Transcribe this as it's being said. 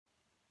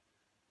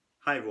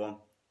Hi everyone,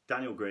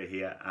 Daniel Gray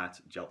here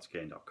at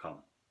geltagain.com.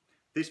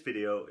 This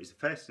video is the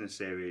first in a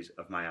series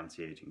of my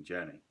anti-aging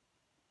journey.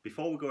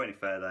 Before we go any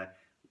further,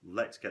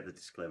 let's get the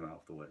disclaimer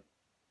out of the way.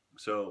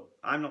 So,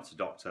 I'm not a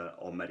doctor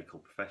or medical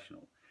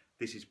professional.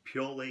 This is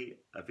purely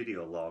a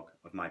video log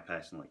of my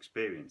personal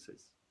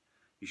experiences.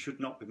 You should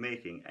not be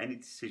making any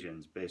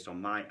decisions based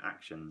on my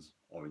actions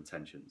or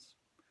intentions.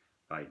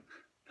 Right,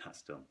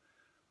 that's done.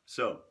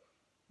 So,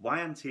 why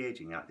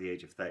anti-aging at the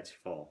age of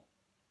 34?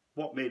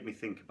 What made me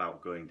think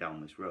about going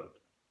down this road?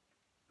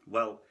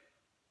 Well,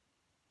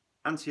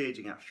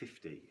 anti-aging at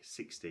 50,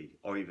 60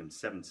 or even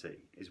 70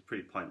 is a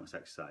pretty pointless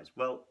exercise.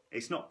 Well,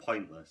 it's not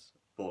pointless,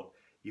 but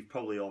you've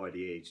probably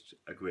already aged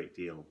a great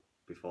deal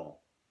before.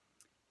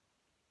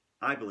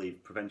 I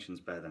believe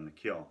prevention's better than the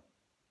cure.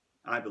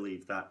 I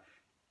believe that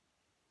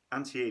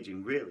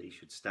anti-aging really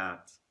should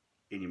start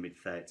in your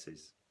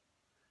mid-30s.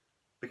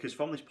 Because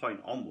from this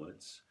point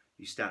onwards,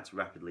 you start to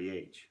rapidly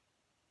age.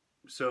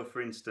 So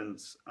for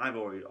instance, I've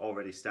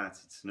already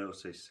started to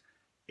notice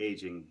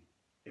aging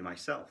in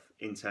myself,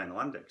 internal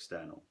and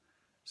external.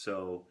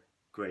 So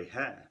grey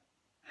hair,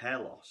 hair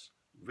loss,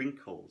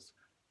 wrinkles,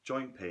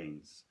 joint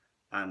pains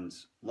and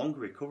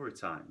longer recovery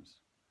times.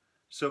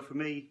 So for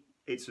me,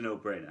 it's a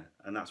no-brainer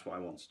and that's what I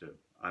want to do.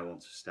 I want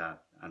to start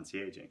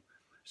anti-aging.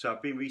 So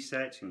I've been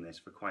researching this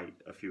for quite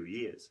a few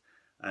years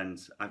and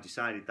I've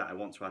decided that I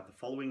want to add the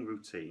following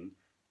routine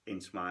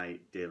into my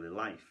daily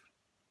life.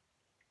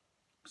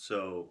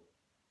 So,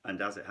 and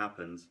as it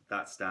happens,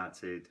 that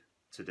started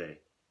today.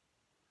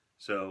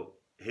 So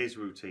here's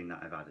a routine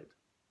that I've added.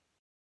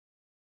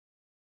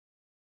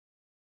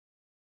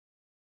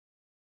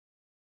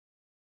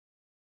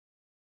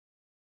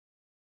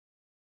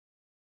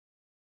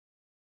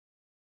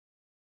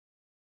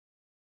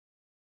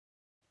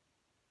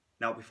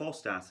 Now, before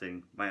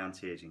starting my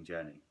anti-aging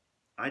journey,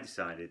 I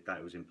decided that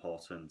it was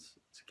important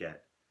to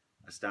get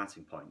a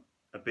starting point,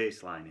 a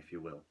baseline if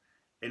you will,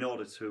 in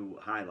order to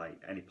highlight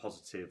any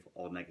positive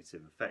or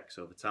negative effects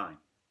over time.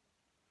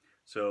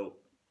 So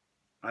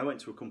I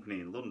went to a company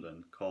in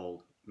London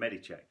called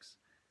Medichecks.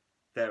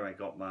 There I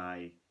got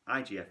my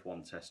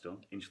IGF-1 test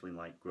done,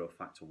 insulin-like growth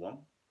factor 1,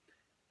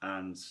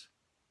 and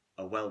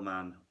a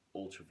Wellman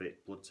Ultravit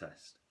blood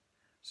test.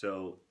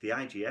 So the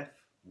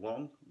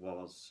IGF-1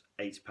 was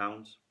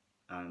 £80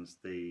 and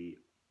the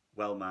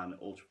Wellman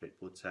Ultravit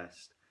blood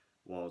test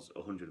was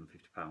 £150.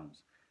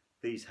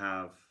 These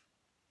have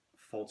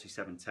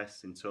 47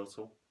 tests in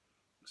total.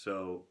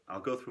 So I'll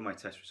go through my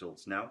test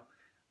results now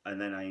and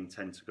then I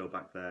intend to go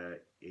back there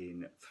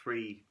in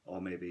 3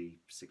 or maybe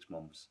 6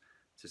 months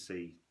to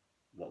see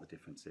what the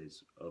difference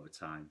is over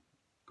time,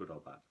 good or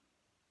bad.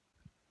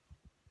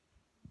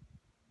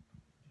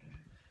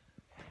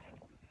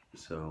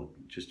 So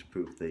just to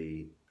prove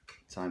the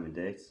time and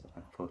date,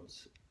 I've put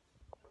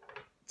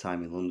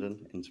time in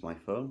London into my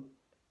phone,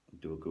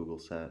 do a Google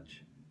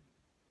search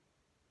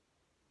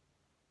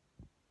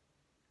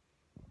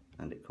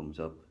and it comes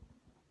up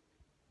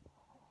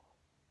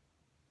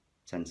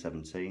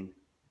 10:17,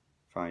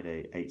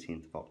 Friday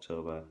 18th of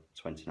October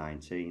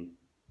 2019,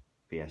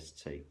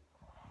 BST.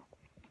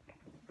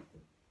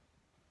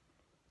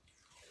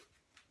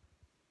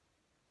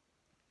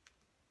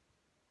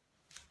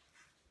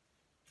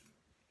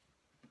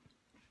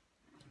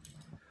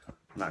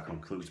 And that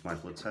concludes my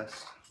blood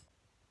test.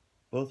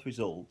 Both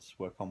results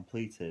were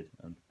completed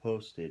and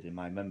posted in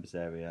my members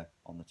area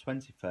on the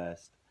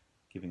 21st,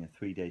 giving a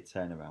 3-day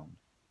turnaround.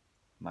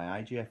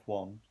 My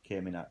IGF-1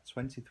 came in at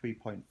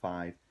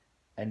 23.5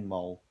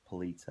 nmol per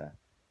litre.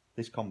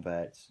 This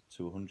converts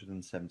to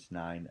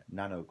 179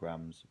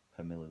 nanograms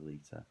per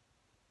milliliter.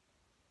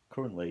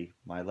 Currently,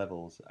 my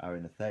levels are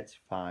in the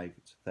 35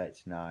 to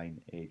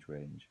 39 age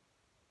range.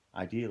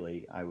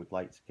 Ideally, I would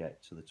like to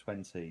get to the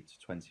 20 to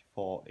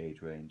 24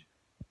 age range,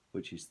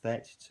 which is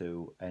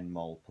 32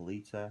 nmol per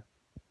litre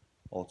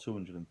or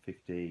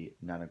 250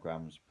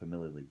 nanograms per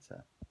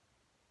milliliter.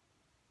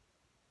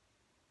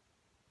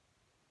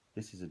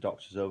 This is a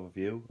doctor's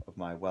overview of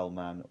my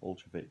Wellman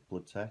Ultravit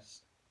blood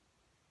test.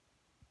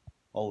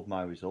 All of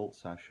my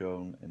results are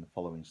shown in the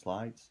following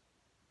slides.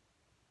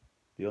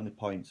 The only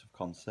points of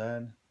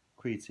concern: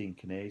 creatine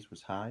kinase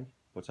was high,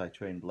 but I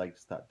trained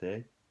legs that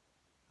day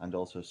and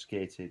also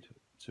skated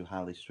to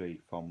Harley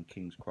Street from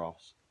King's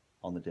Cross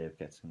on the day of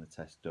getting the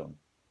test done.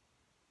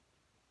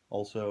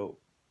 Also,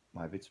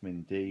 my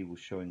vitamin D was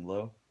showing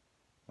low.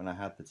 When I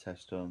had the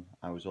test done,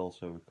 I was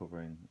also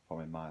recovering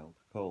from a mild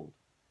cold.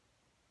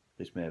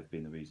 This may have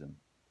been the reason.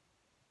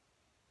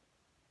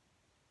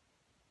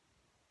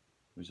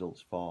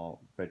 Results for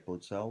red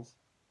blood cells,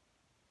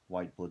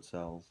 white blood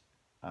cells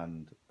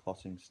and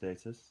clotting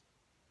status,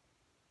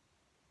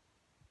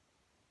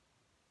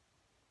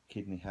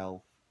 kidney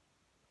health,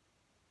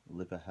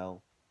 liver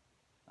health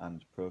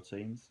and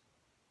proteins,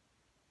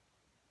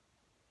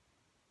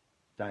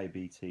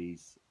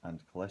 diabetes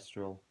and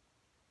cholesterol,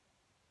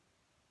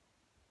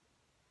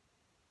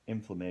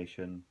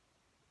 inflammation,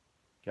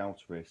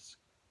 gout risk,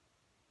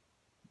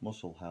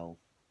 muscle health,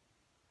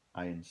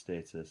 iron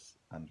status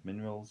and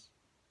minerals,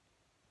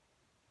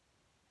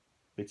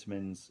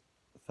 vitamins,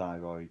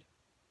 thyroid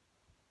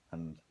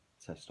and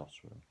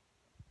testosterone.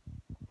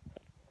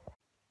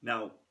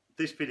 Now,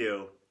 this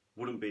video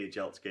wouldn't be a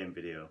Gel to Gain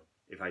video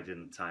if I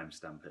didn't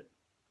timestamp it.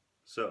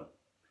 So,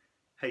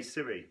 hey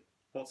Siri,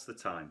 what's the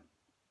time?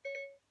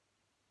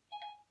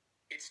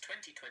 It's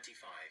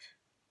 2025.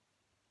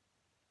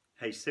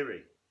 Hey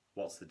Siri,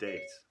 what's the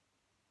date?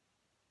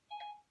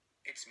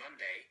 It's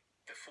Monday,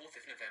 the 4th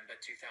of November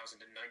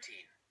 2019.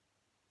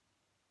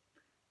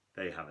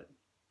 There you have it.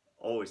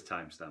 Always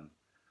timestamp.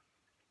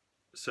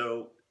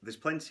 So, there's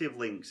plenty of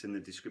links in the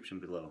description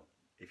below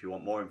if you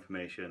want more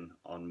information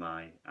on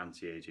my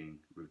anti-aging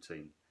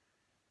routine.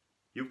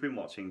 You've been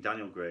watching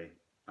Daniel Gray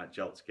at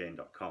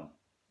geltogain.com.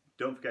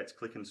 Don't forget to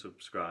click and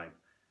subscribe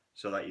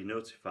so that you're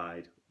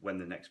notified when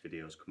the next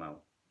videos come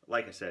out.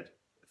 Like I said,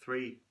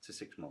 3 to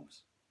 6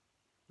 months.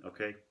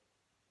 Okay?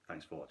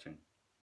 Thanks for watching.